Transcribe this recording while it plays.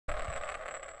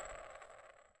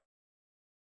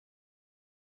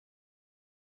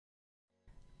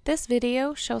This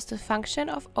video shows the function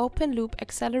of open-loop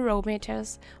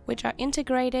accelerometers, which are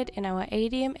integrated in our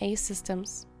ADMA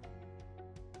systems.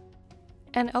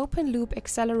 An open-loop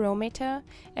accelerometer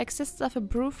consists of a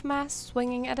proof mass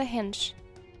swinging at a hinge.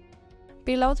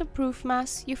 Below the proof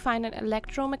mass, you find an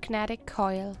electromagnetic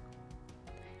coil.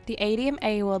 The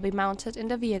ADMA will be mounted in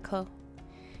the vehicle.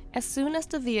 As soon as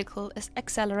the vehicle is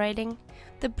accelerating,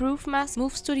 the proof mass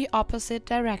moves to the opposite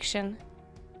direction.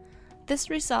 This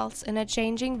results in a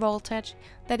changing voltage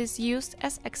that is used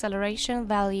as acceleration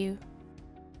value.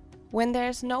 When there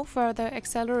is no further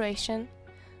acceleration,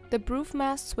 the proof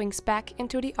mass swings back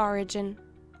into the origin.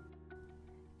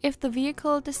 If the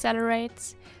vehicle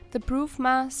decelerates, the proof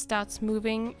mass starts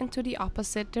moving into the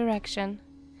opposite direction.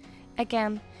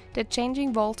 Again, the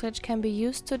changing voltage can be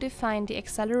used to define the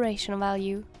acceleration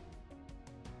value.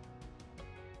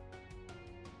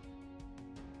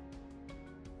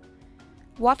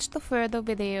 Watch the further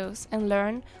videos and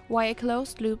learn why a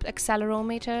closed-loop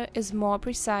accelerometer is more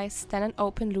precise than an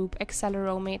open-loop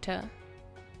accelerometer.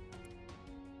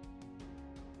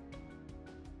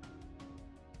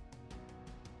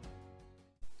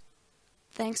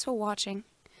 Thanks for watching.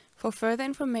 For further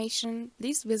information,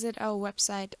 please visit our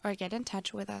website or get in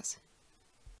touch with us.